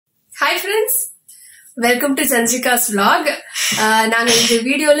Hi friends, welcome to Chandrikaz vlog. நாங்க இந்த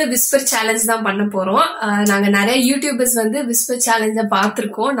வீடியோல விஸ்பர் சேலஞ்ச் தான் பண்ண போறோம். நாங்க நிறைய யூடியூபர்ஸ் வந்து விஸ்பர் சேலஞ்ச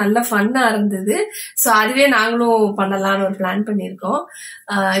பார்த்திருக்கோம். நல்ல ஃபன்னா இருந்தது. சோ அதுவே நாங்களும் பண்ணலாம்னு ஒரு பிளான் பண்ணிருக்கோம்.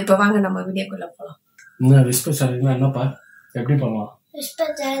 இப்போ வாங்க நம்ம வீடியோக்குள்ள போலாம். என்ன விஸ்பர் சேலஞ்ச்னா என்னப்பா? எப்படி பண்ணலாம்?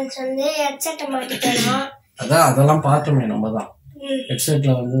 விஸ்பர் சேலஞ்ச் வந்து ஹெட்செட் மாட்டிக்கலாம். அதெல்லாம் பார்த்தோமே நம்ம தான்.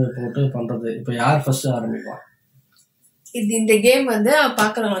 ஹெட்செட்ல வந்து போட்டு பண்றது. இப்போ யார் ஃபர்ஸ்ட் ஆரம்பிக்கலாம்? இந்த கேம் வந்து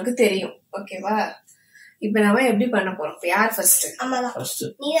பாக்குறவங்களுக்கு தெரியும். ஓகேவா? இப்ப நாம எப்படி பண்ண போறோம்? இப்ப யார் ஃபர்ஸ்ட்? அம்மாதான். ஃபர்ஸ்ட்.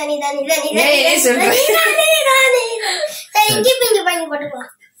 நீதான். ஏய் சொல்றேன். சரி இங்கி பிங்கி பாங்கி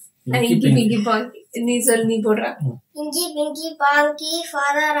போட்டுக்கலாம். இங்கி பிங்கி பாங்கி. நீ சொல்லு, நீ போடுற. இங்கி Pinki பாங்கி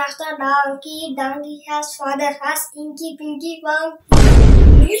father has a donkey, donkey has father has இங்கி பிங்கி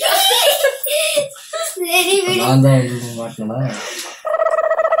பாங்கி. சரி விடு. நான் தான் மாட்டேனா?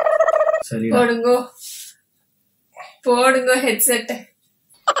 சரி. போடுங்க ஹெட்செட்.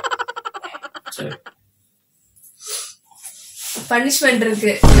 சரி. பனிஷ்மென்ட்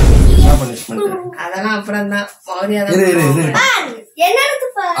இருக்கு. என்ன பனிஷ்மென்ட்? அதெல்லாம் அப்புறம் தான். மௌரியா தான். இரு. என்ன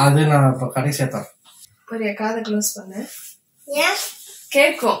இருக்குப்பா? அது நான் இப்ப கடைசியா தான். ஒரு காதை க்ளோஸ் பண்ணு. ஏன்?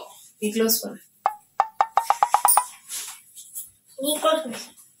 கேட்கும். நீ க்ளோஸ் பண்ணு. நீ க்ளோஸ் பண்ணு.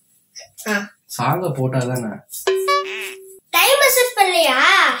 சாங்க போட்டாதானே. டைம் செட் பண்ணலையா?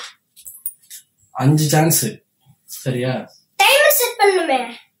 5 சான்ஸ். சரியா? டைம் செட் பண்ணுமே.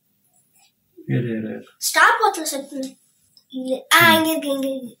 இரு. ஸ்டாப் வாட்ச்ல செட் பண்ணு. இல்ல. இங்க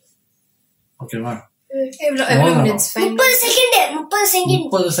இருக்கு. ஓகேவா? எவ்வளவு மினிட்ஸ்? 30 செகண்ட்.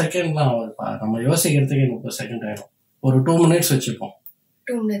 30 செகண்ட் தான் ஆகுதுப்பா. நம்ம யோசிக்கிறதுக்கு 30 செகண்ட் ஆயிடும். ஒரு 2 மினிட்ஸ் வச்சுப்போம்.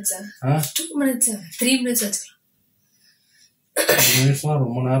 2 மினிட்ஸா? 2 மினிட்ஸா? 3 மினிட்ஸ் வச்சுக்கலாம். 2 மினிட்ஸ்னா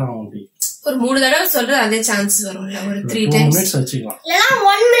ரொம்ப நேரம் ஆகும். ஒரு 3 தடவை சொல்ற அதே சான்ஸ் வரும்ல. ஒரு 3 2 டைம்ஸ் மினிட்ஸ் வச்சுக்கலாம். இல்லனா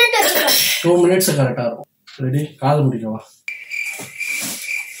 1 மினிட் வச்சுக்கலாம். 2 மினிட்ஸ் கரெக்டா இருக்கும். ரெடி? காது முடிக்கவா?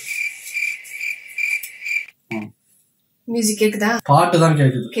 மியூசிக் கேக்குதா? பாட்டு தான்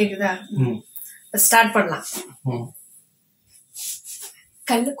கேக்குதா? ஸ்டார்ட் பண்ணலாம்.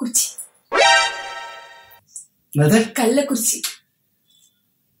 கள்ளக்குறிச்சி. என்னது? கள்ளக்குறிச்சி.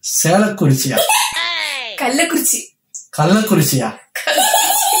 சேலக்குறிச்சியா? கள்ளக்குறிச்சியா?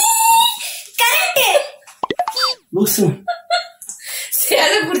 லூசு.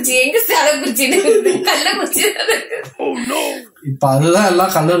 சேலக்குறிச்சி எங்க? சேலக்குறிச்சி கள்ளக்குறிச்சி. இப்ப அதுதான்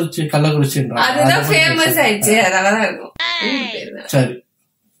எல்லாம் கள்ளக்குறிச்சின்றாங்க. அதுதான் ஃபேமஸ் ஆயிடுச்சு. அதனாலதான் இருக்கும். சரி,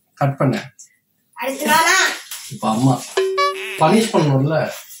 கட் பண்ண. இப்ப அம்மா பனிஷ் பண்ணணும்ல.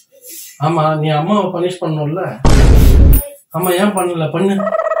 ஆமா, நீ அம்மாவை பனிஷ் பண்ணணும்ல. ஆமா, ஏன் பண்ணல? பண்ணு.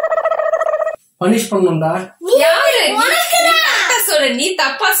 பனிஷ் பண்ணணும்டா. நீ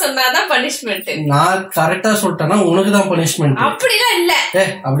தப்பா சொன்னாதான் பனிஷ்மெண்ட். நான் கரெக்டா சொல்லிட்டேன்னா உனக்கு தான் பனிஷ்மெண்ட். அப்படிலாம் இல்ல.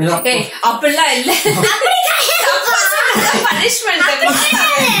 அப்படிலாம் இல்ல.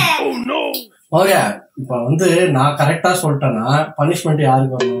 ஓகே, இப்ப வந்து நான் கரெக்டா சொல்லிட்டேன்னா பனிஷ்மெண்ட்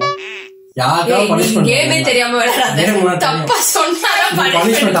யாருக்கு வரணும்? யாருக்கா பனிஷ்மெண்ட்? கேமே தெரியாம விளையாடாத. தப்பா சொன்னாதான்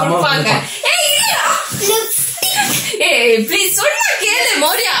பனிஷ்மெண்ட் கொடுப்பாங்க. ஏய் ப்ளீஸ் சொன்னா கேளு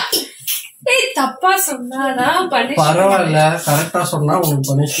மௌரியா. ஏய் தப்பா சொன்னாதான் பனிஷ்மெண்ட். பரவாயில்ல, கரெக்டா சொன்னா உனக்கு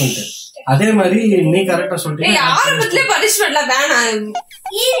பனிஷ்மெண்ட். அதே மாதிரி நீ கரெக்டா சொல்லிட்டீங்க. ஆரம்பத்திலே பனிஷ்மெண்ட்ல வேணாம்.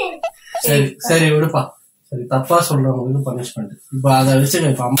 சரி விடுப்பா. சரி, தப்பா சொல்றவங்களுக்கு பனிஷ்மெண்ட். இப்ப அதை வச்சு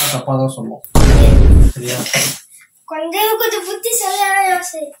இப்ப அம்மா தப்பா தான் சொல்லுவோம். சரியா? கொஞ்சம் புத்திசாலியா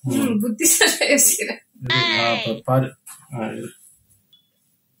யோசிக்கிறேன். பாரு,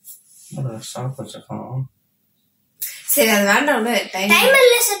 ஸ்டாப் வச்சிருக்கோம். சரி, அது வேண்டாம்ல.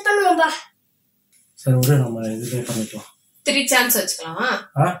 டைமர்ல செட் பண்ணுவோம்பா. சரி விடு, நம்ம இதுவே பண்ணிக்கலாம். 3 சான்ஸ் வச்சுக்கலாமா?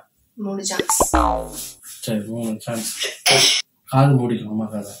 3 சான்ஸ். சரி, 3 சான்ஸ். காது மூடிக்கலாமா?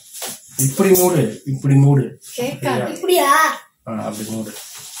 காதை இப்படி மூடு. கேட்காது. இப்படியா? அப்படி மூடு.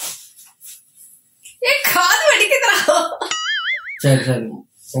 காது வலிக்குதா? சரி,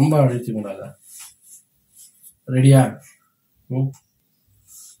 ரொம்ப அடிச்சு கூடாத. ரெடியா?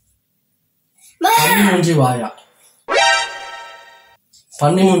 பன்னி மூஞ்சி வாயா.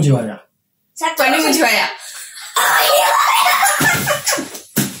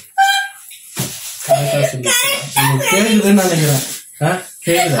 கேக்குதுன்னு நினைக்கிறேன்.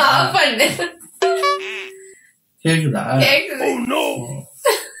 கேக்குதா?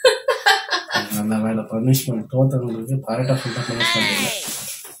 நல்ல வேலை. பனிஷ்மெண்ட் தோத்தவங்களுக்கு கரெக்டா சொல்லிட்டா பனிஷ்மெண்ட் இல்லை.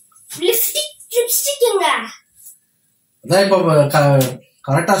 லிப்ஸ்டிக் எங்க? அதான் இப்ப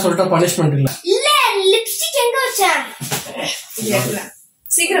கரெக்டா சொல்லிட்டா பனிஷ்மெண்ட் இல்ல. லிப்ஸ்டிக் எங்க வச்சா?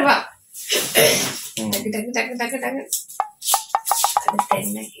 சீக்கிரம் வா. டக்கு. அடுத்து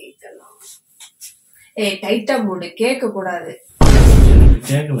என்ன கேட்கலாம்? ஏய் டைட்டா மூடு. கேட்க கூடாது.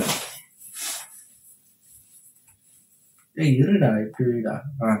 கேட்கல. ஏய் இருடா, இப்படிடா.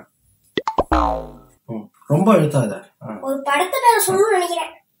 ரொம்ப அழுத்தாத. ஒரு படத்தை நான் சொல்லணும்னு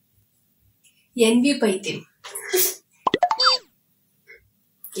நினைக்கிறேன். NV பைத்தியம்.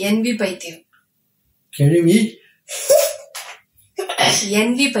 NV பைத்தியம். கிழவி.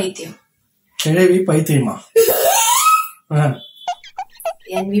 NV பைத்தியம். கிழவி பைத்தியமா?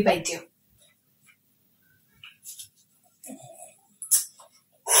 NV பைத்தியம்.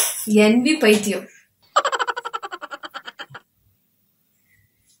 NV பைத்தியம்.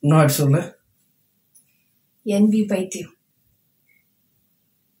 இன்னும் சொல்லு. NV பைத்தியம்.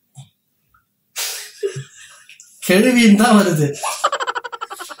 கிழவின்னு தான் வருது.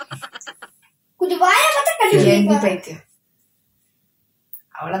 கொஞ்சம் வாய பார்த்தா NV பைத்தியம்.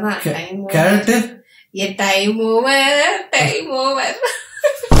 அவ்வளவுதான். கேரட்டு. Time over.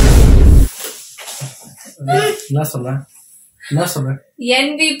 என்ன சொல்ற?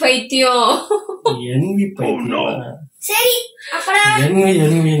 NV பைத்தியம். NV பைத்தியம். சரி அப்பனா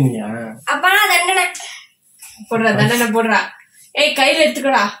NVனியா? அப்பனா தண்டனை போடுறா. ஏய் கையில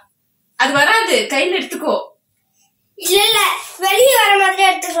எடுத்துக்கடா. அது வராது, கையில எடுத்துக்கோ. இல்ல வெளியே வர மாதிரி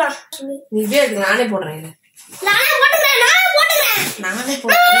எடுத்துக்கலாம். நீ எடுத்து நானே போடுறேன். நானே போட்டுக்கிறேன்.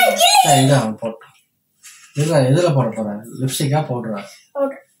 இதான் போட்டோம். எதுல போட போற? லிப்ஸ்டிக்கா போடுற?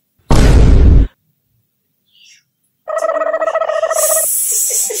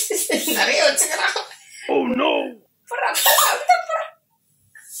 நிறைய வச்சுக்கிறான்.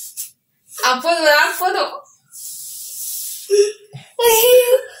 போதும்.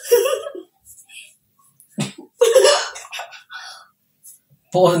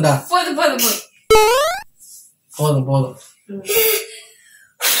 போதும்டா. போதும்.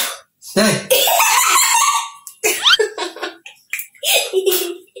 டேய்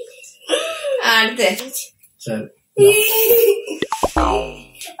அடுத்து சரி.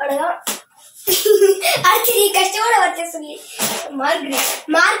 அடுத்து நீ கஷ்டமான வார்த்தை சொல்லி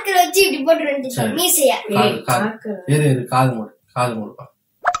மார்க்கர் வச்சு இப்படி போட்டு ரெண்டு மீசையா. காது மூடுப்பா.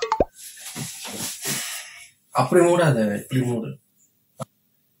 அப்படி மூடாத, இப்படி மூடு.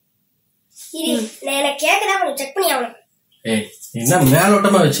 எனக்கு கேக்குதா? கொஞ்சம் செக் பண்ணி ஆகணும். ஏய் என்ன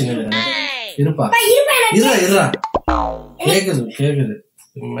மேலோட்டமா வச்சுங்க இருப்பா. இருடா கேக்குது.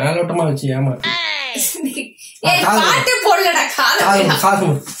 மேலோட்டமா வச்சு ஏமாத்து. பாட்டு போடலடா. காது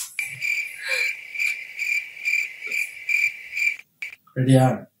மூடு. ரெடியா?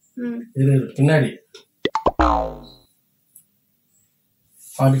 இரு பின்னாடி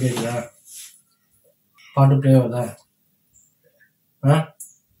பாட்டு கேக்குதா? பாட்டு பிளே ஆகுதா?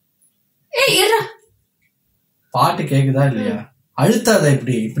 பாட்டு கேக்குதா இல்லையா? அழுத்தாத.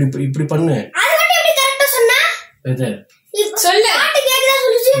 இப்படி பண்ணு. எது சொல்லு.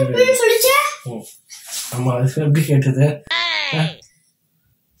 ஆமா அது எப்படி கேட்டது?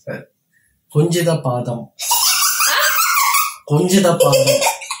 கொஞ்சித பாதம்.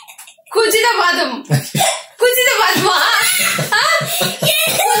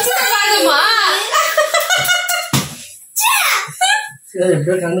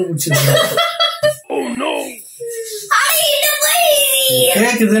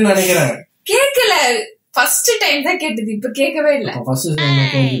 கேக்குதுன்னு நினைக்கிறேன். கேக்கல. ஃபர்ஸ்ட் டைம் தான் கேட்டது. இப்ப கேட்கவே இல்ல.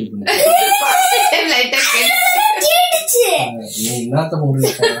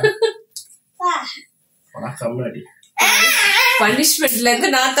 பனிஷ்மெண்ட்ல இருந்து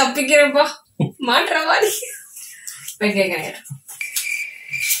நான் தப்பிக்கிறேன்ப்பா. மாற்ற மாதிரி கேக்குறேன்.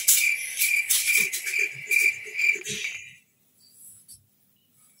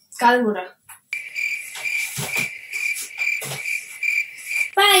 காது மூடா.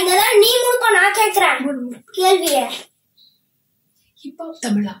 இதெல்லாம் நீ மூப்பா, நான் கேக்குறேன் கேள்விய. ஹிப்ஹாப்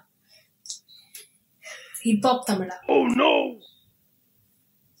தமிழா? ஹிப்ஹாப் தமிழா?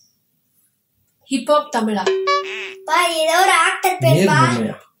 ஏதோ ஒரு ஆக்டர் பேரு.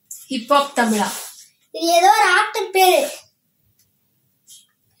 ஹிப்ஹாப் தமிழா? இது ஏதோ ஒரு ஆக்டர் பேரு.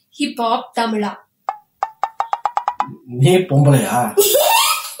 ஹிப்ஹாப் தமிழா? நீ பொம்பளையா?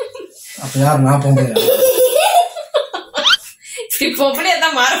 அப்ப யார்? நான் பொம்பளையா? பொம்பளையா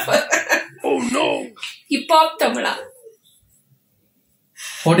தான் மாற. ஹிப்ஹாப் தமிழா?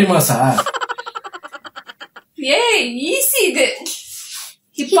 பொடி மாசா? ஏய் ஈஸி இது.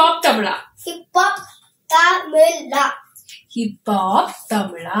 ஹிப்ஹாப் தமிழா? ஹிப்ஹாப்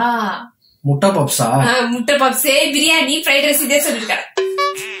தமிழா? முட்டை பப்ஸா? முட்டை பப்ஸ், பிரியாணி, ஃப்ரைட் ரைஸ் இதே சொல்லிருக்காரு.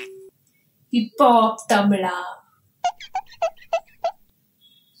 ஹிப்ஹாப் தமிழா?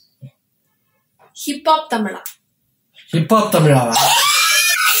 ஹிப்ஹாப் தமிழா? ஹிப்ஹாப் தமிழாவா?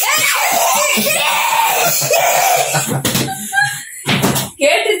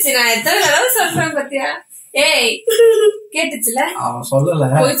 கேட்டுச்சு. நான் எத்தனை தடவை சொல்றேன் பாத்தியா? ஏய் கேட்டுச்சுல? அவன் சொல்லல.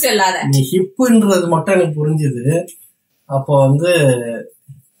 போய் சொல்லாத. நீ ஹிப்புன்றது மட்டும் எனக்கு புரிஞ்சுது. அப்போ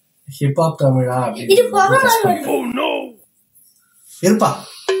ஹிப்ஹாப் தமிழா இது போக இருப்பா.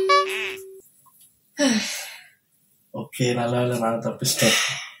 ஓகே, நல்லா இல்ல, நான் தப்பிச்சிட்டேன்.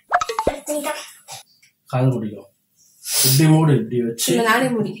 காது முடிக்கும். இப்படி மூடு, இப்படி வச்சு. நானே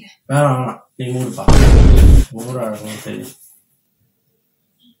முடிக்கிறேன். வேணாம் வேணாம், நீ மூடுப்பா. மூடு அழகும் தெரியும்.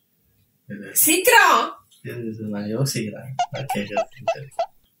 சீக்கிரம் நான் யோசிக்கிறேன்.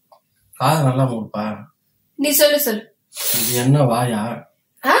 காது நல்லா மூடுப்பா. நீ சொல்லு. இது என்ன வாயா?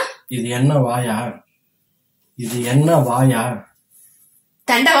 இது என்ன வாயா? இது என்ன வாயா?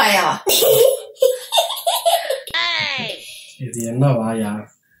 தண்டை வாயாவா? இது என்ன வாயா?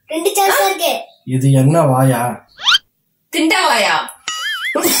 2 சான்ஸ் இருக்கு. இது என்ன வாயா? திண்ட வாயா?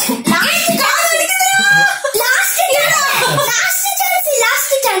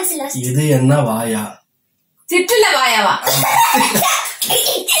 இது என்ன வாயா? திட்டுல வாயாவா?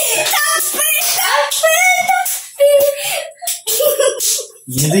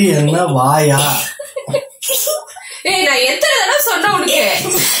 இது என்ன வாயா? ஏய், நான் எத்தனை தடவை சொன்ன உனக்கு?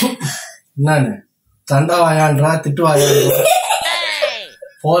 என்னன்னு தண்டை வாயான்றா, திட்டு வாயான்றா?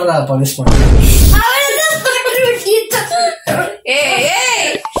 போடுறா பனிஷ்மெண்ட்.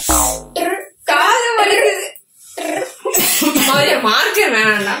 மார்க்கர்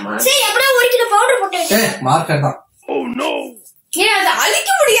வேணாம்டாமா. மார்க்கர் தான். ஏன் அதை அழிக்க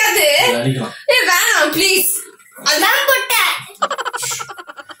முடியாது? அழிக்கலாம். வேணாம் ப்ளீஸ். அதான் போட்டேன்.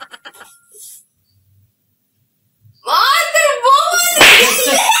 மார்க்கர் போகுது.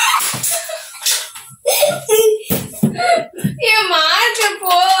 ஏன் மார்க்கர்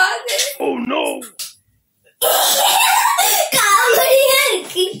போகாது? காமெடியா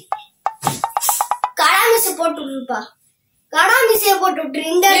இருக்கு. கடாமிச போட்டு விட்டுருப்பா. கடாமிசைய போட்டு விட்டுரு.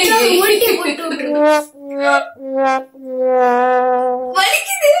 இந்த இடத்துல உருட்டி போட்டு விட்டுரு.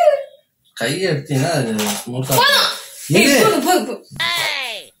 வலிக்குது. கையை எடுத்தீங்கன்னா அது ஸ்மூத்தா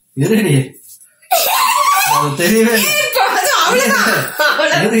இருடி. அது தெரியவே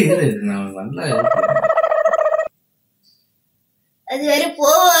இரு. நான் நல்லா அது வேற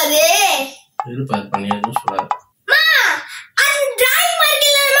போவாதே. இருப்பா, அது பண்ணி எதுவும் சொல்லாது.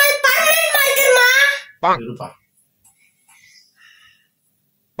 இருப்பா.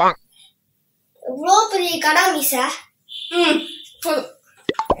 எவ்வளோ பெரிய கடாமிச.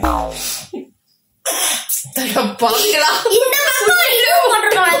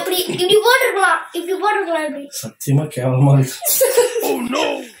 சத்தியமா கேவலமா இருக்கு.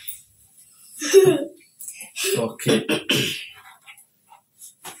 ஓகே,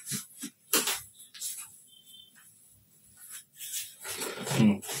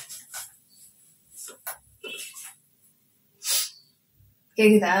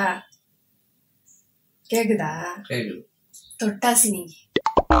 கேக்குதா? கேக்குதா? கேக்குது. தொட்டாசி நீங்கி.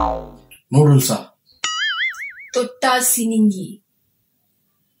 நூடுல்ஸா? தொட்டாசி நீங்கி.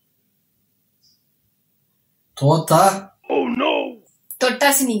 தோத்தா?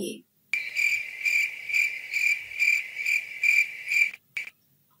 தொட்டாசி நீங்கி.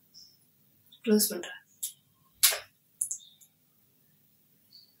 க்ளோஸ் பண்ற.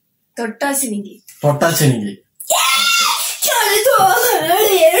 தொட்டாசி நீங்கி. தொட்டாசி நீங்கி.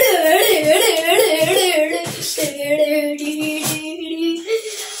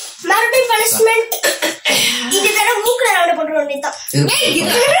 மறுபடியும் பனிஷ்மெண்ட். இது தடவை மூக்குல அவட போட்டு வேண்டியதான்.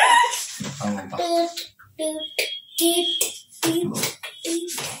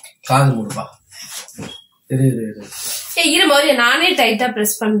 காது மூடுப்பா. இரு. இரு மாதிரி நானே டைட்டா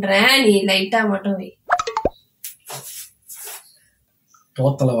பிரஸ் பண்றேன், நீ லைட்டா மட்டும் வை.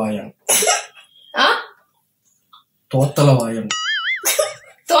 தோத்தல வாயன். தோத்தல வாயன்.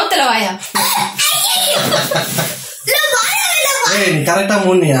 தோத்தல வாயா? ஏய், நீ கரெக்டா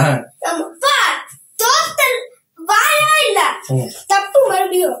மூடுனியா? தோத்தல் வாயா இல்ல, தப்பு.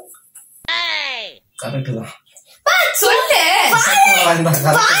 மறுபடியும் கரெக்ட் தான். சொல்லு.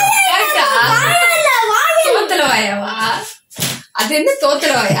 தோத்தல வாயாவா? அது என்ன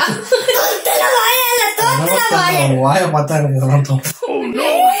தோத்தல வாயா? வாய பார்த்தா எனக்கு இதெல்லாம் தோணும்.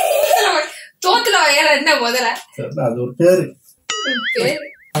 தோத்தல வாயா என்ன முதல்ல? அது ஒரு பேரு.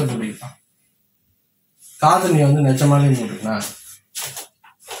 காது நீ வந்து நிஜமாலே மூடுனா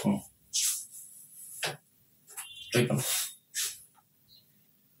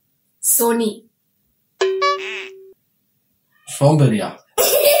சோனி. சோம்பேறியா?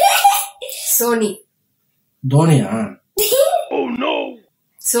 சோனி. தோனியா?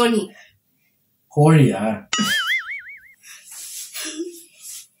 சோனி. கோழியா?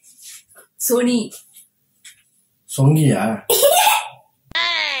 சோனி. சொங்கியா?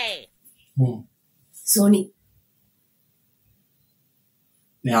 சோனி.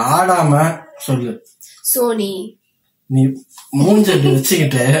 நீ ஆடாம சொல்லு. சோனி. நீ மூஞ்ச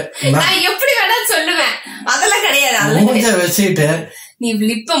வச்சுக்கிட்டு நான் எப்படி வேணா சொல்லுவேன், அதெல்லாம் கிடையாது. மூஞ்ச வச்சுக்கிட்டு நீ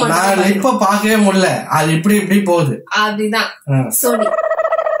லிப்ப நான் லிப்ப பாக்கவே முடியல, அது இப்படி இப்படி போகுது. அப்படிதான் Sony.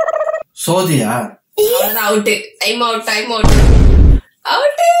 Sothiya? Out. Time out.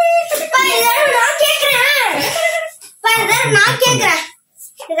 Out.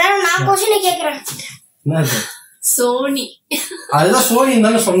 நான் கொஸ்டின் கேக்குறேன். சோனி. அதுதான் சோனின்னு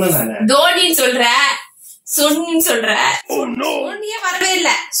தானே சொன்னேன் நானு. தோனின்னு சொல்ற, சொன்னு சொல்ற. சோனியே வரவே இல்ல,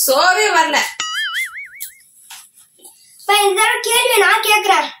 சோவே வரல. இந்த கேள்வி நான்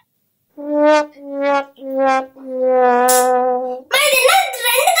கேக்குறேன்.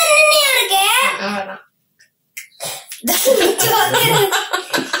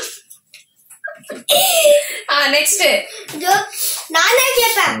 நெக்ஸ்ட் நானே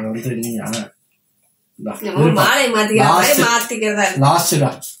கேட்பேன். மாலை மாத்திக்கிறதா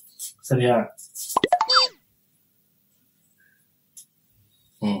லாஸ்டா, சரியா?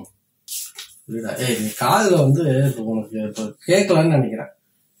 ஏய் நீ காதுல வந்து உனக்கு இப்ப கேட்கலன்னு நினைக்கிறேன்.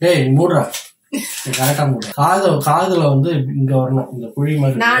 ஏய் மூடுறா, கரெக்டா மூடுற. காதுல வந்து இங்க வரணும், இந்த குழி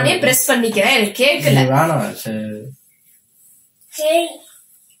மாதிரி. நானே பிரஸ் பண்ணிக்கிறேன், எனக்கு கேட்கல. வேணாம்.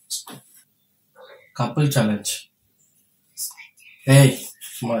 Couple challenge. ஏய்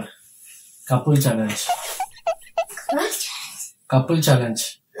சுமார், couple challenge. Couple challenge.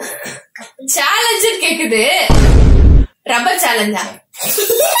 Challenge கேக்குது. ரப்பர் சேலஞ்சா?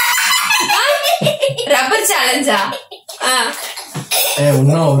 ரப்பர் சேலஞ்சா?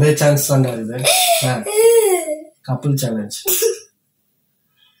 இன்னும் ஒரே சான்ஸ் தான் இது. Couple challenge.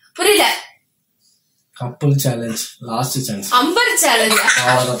 புரியல. Couple challenge, last chance. Amber சேலஞ்சா?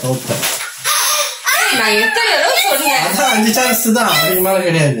 அவ்வளவுதான், தோத்தேன். நான் எத்தனை தடவை சொன்னேன்? அதான் 5 சான்ஸ் தான், அதுக்கு மேல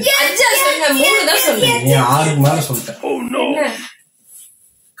கிடையாது. 5 சொன்னேன், 3 தான் சொன்னேன். நீ 6க்கு மேல சொல்லிட்டேன்.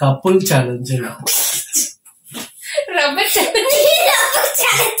 Couple challenge. Rubber challenge.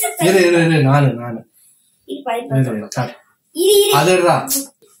 இரு நானு அதுடா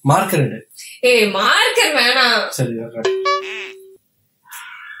மார்க்கர் எடு. ஏய் மார்க்கர் வேணாம். சரி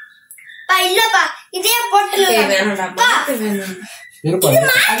இல்லப்பா, இதே போட்டு வேணாம்டா, மார்க்கர் வேணாம். இருப்பா,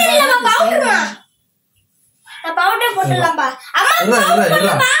 நான் பவுடர் போட்டுடலாம்ப்பா.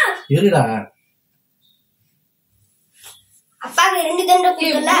 இருடா. அப்பாக்கு 2 தண்டை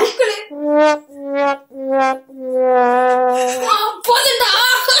கொடுக்கல. போதுண்டா.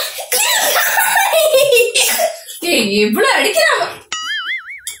 ஏய் எவ்வளவு அடிக்கிறான்.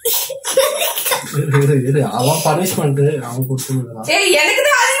 இரு அவன் பனிஷ்மெண்ட் அவன் கொடுத்துருக்கான். ஏய் எனக்கு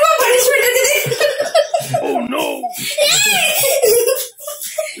தான் அதிகமா பனிஷ்மெண்ட் இருக்குது.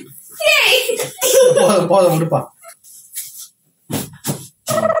 போதும் விடுப்பா.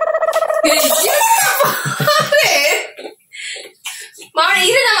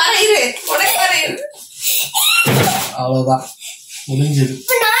 அவ்வளவுதான், முடிஞ்சது.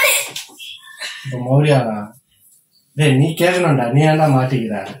 இப்ப மௌரியா, டேய் நீ கேட்கணும்டா, நீ ஏன்டா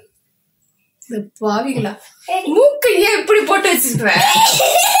மாட்டிக்கிற? பாவிகளா, மூக்கு ஏன் இப்படி போட்டு வச்சிருக்க?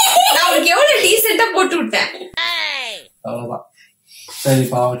 நான் உனக்கு எவ்வளவு டீசெண்டா போட்டு விட்டேன். அவ்வளவுதான். சரி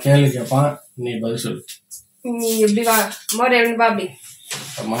அவன் கேள்வி கேட்பான், நீ பதில் சொல்லு. நீ எப்படி வா மோர் எப்படி வா அப்படி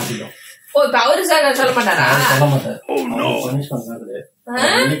மாட்டிடும். ஓ இப்ப அவரு சார் சொல்ல மாட்டாரா? சொல்ல மாட்டாரு.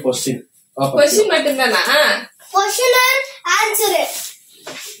 கொஸ்டின் கொஸ்டின் மட்டும்தானா? Question and answer.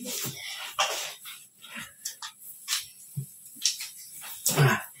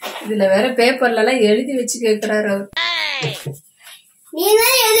 இதுல வேற பேப்பர்ல எல்லாம் எழுதி வச்சு கேக்குறாரு அவர். நீ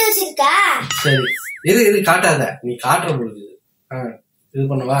தான் எழுதி வச்சிருக்க. சரி இரு காட்டாத, நீ காட்டுற பொழுது இது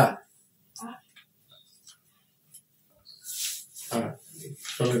பண்ணுவா.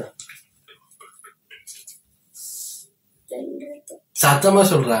 சொல்லுடா, சத்தமா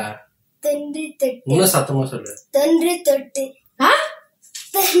சொல்ற. தண்டு தொட்டு. இன்னும் சத்தமா சொல்லு. தண்டு தொட்டு.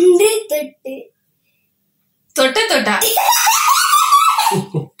 தண்டு தொட்டு. தொட்ட தொட்டா.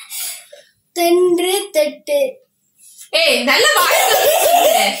 தண்டு தொட்டு. ஏய் நல்ல வாய்.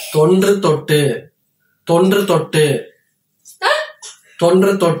 தொன்று தொட்டு. தொன்று தொட்டு.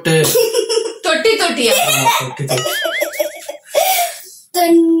 தொன்று தொட்டு. தொட்டி தொட்டியா? தொட்டி தொட்டு.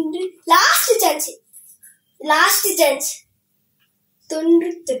 தொண்டு. Last chance. Last chance. தொன்று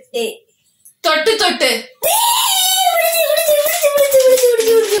தொட்டு. தொட்டு தொட்டு.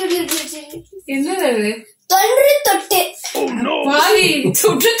 என்னது? தொன்று தொட்டு. பாவி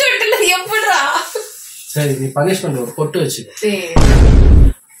தொட்டு தொட்டுல எப்படிடா? சரி நீ பனிஷ்மெண்ட் ஒரு பொட்டு வச்சு.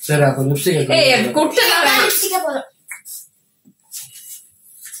 சரி அப்ப லிப்ஸ்டிக். ஏய் கொட்டலாம் வேணாம். லிப்ஸ்டிக் போறோம்.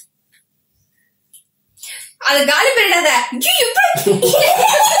 அது காலி பண்ணிடாத.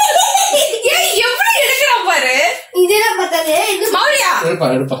 எப்படி எடுக்கிறான் பாரு. இதெல்லாம் பார்த்தாலே மௌரியா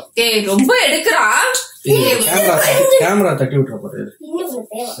எடுப்பா. ஏய் ரொம்ப எடுக்கிறான். கேமரா தட்டி விட்டுற போறது.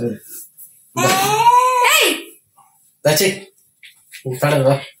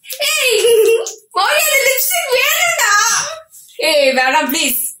 வேணாம்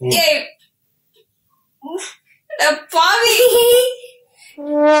ப்ளீஸ். பாவி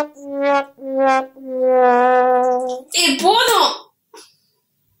போதும்.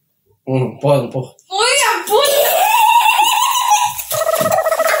 போதும் போ.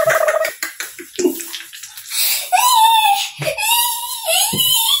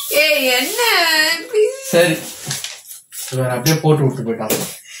 என்ன சரி அப்படியே போட்டு விட்டு போயிட்டாங்க.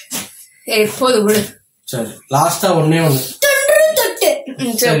 போதும் விடு. சரி லாஸ்டா ஒன்னே ஒண்ணு.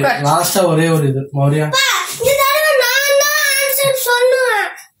 லாஸ்டா ஒரே ஒரு இது மௌரியா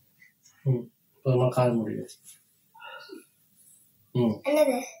கால் முடியும்.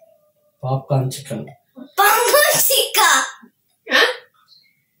 Popcorn chicken. Popcorn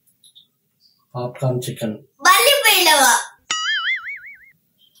chicken.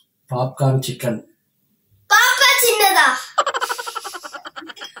 Popcorn chicken.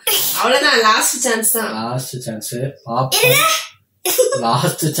 அவ்வளவுதான். லாஸ்ட் சான்ஸ் தான். Last chance.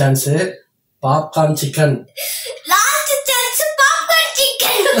 Last chance. Popcorn chicken.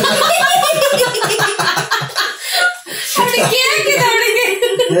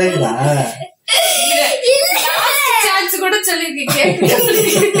 Chance கூட சொல்லிருக்கேன்.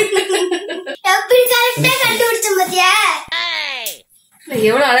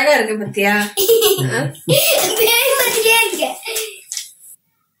 எவ்வளவு அழகா இருக்கு பத்தியா.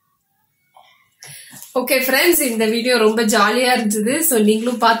 ஓகே ஃப்ரெண்ட்ஸ், இந்த வீடியோ ரொம்ப ஜாலியா இருந்தது. சோ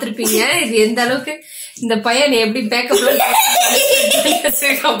நீங்களும் பாத்திருப்பீங்க இது எந்த அளவுக்கு இந்த பையன் எப்படி பேக்கப்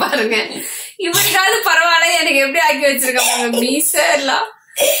பாருங்க. இப்படிக்காவது பரவாயில்ல, எனக்கு எப்படி ஆக்கி வச்சிருக்காங்க மீச எல்லாம்.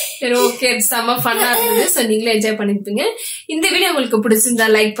 சரி ஓகே, செம்ம ஃபன்னா இருந்தது. சோ நீங்களும் என்ஜாய் பண்ணிருப்பீங்க. இந்த வீடியோ உங்களுக்கு பிடிச்சிருந்தா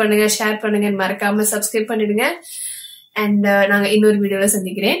லைக் பண்ணுங்க, ஷேர் பண்ணுங்க, மறக்காம சப்ஸ்கிரைப் பண்ணிடுங்க. அண்ட் நாங்க இன்னொரு வீடியோல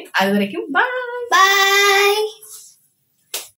சந்திக்கிறேன். அது வரைக்கும் பாய்.